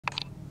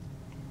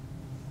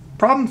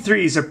Problem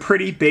 3 is a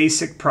pretty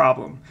basic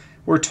problem.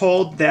 We're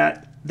told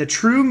that the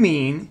true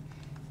mean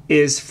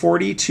is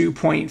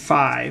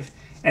 42.5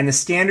 and the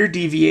standard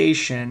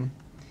deviation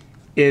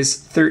is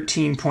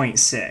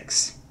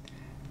 13.6.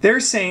 They're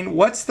saying,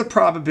 what's the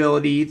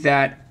probability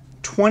that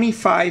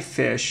 25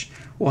 fish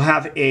will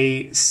have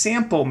a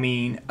sample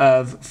mean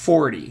of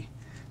 40?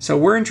 So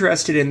we're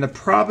interested in the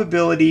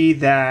probability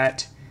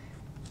that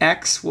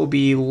x will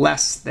be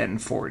less than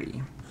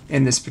 40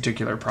 in this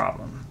particular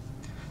problem.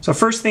 So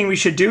first thing we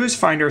should do is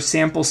find our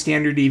sample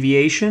standard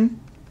deviation,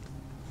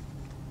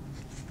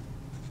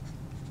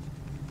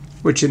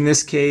 which in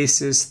this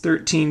case is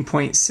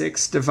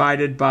 13.6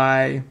 divided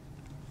by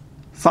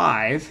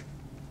 5.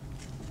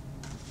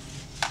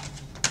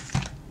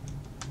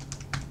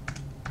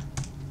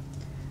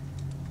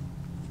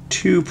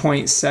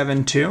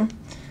 .72.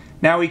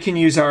 Now we can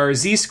use our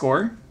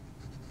z-score.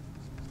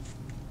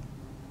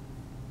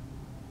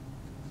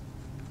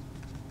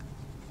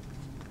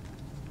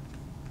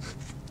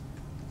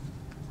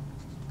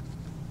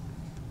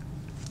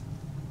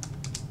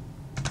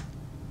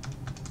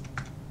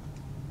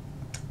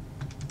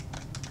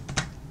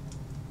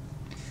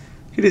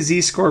 Get a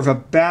z-score of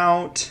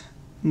about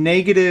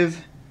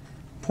negative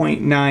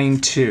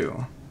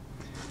 0.92.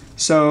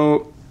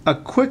 So a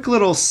quick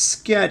little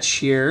sketch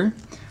here.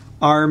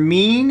 Our true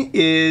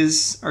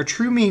mean's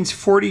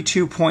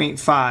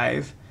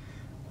 42.5.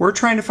 We're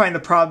trying to find the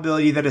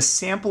probability that a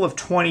sample of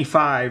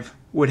 25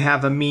 would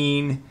have a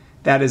mean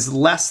that is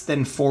less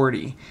than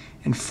 40.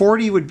 And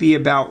 40 would be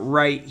about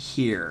right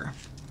here.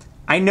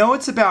 I know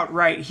it's about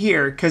right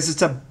here because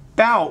it's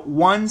about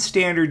 1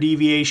 standard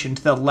deviation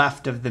to the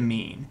left of the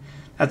mean.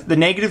 The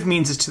negative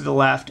means is to the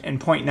left and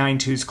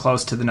 0.92 is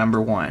close to the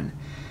number 1.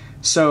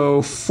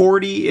 So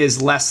 40 is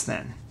less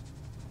than.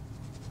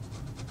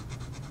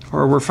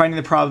 Or we're finding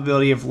the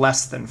probability of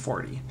less than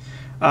 40.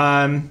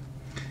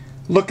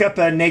 Look up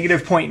a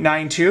negative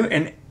 0.92,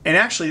 and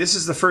actually this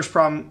is the first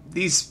problem.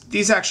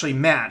 These actually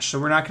match, so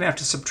we're not going to have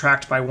to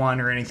subtract by 1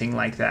 or anything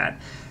like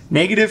that.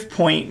 Negative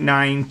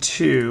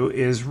 0.92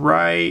 is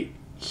right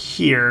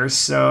here,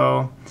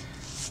 so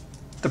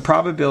the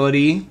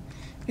probability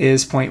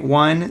is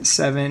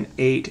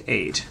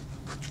 0.1788.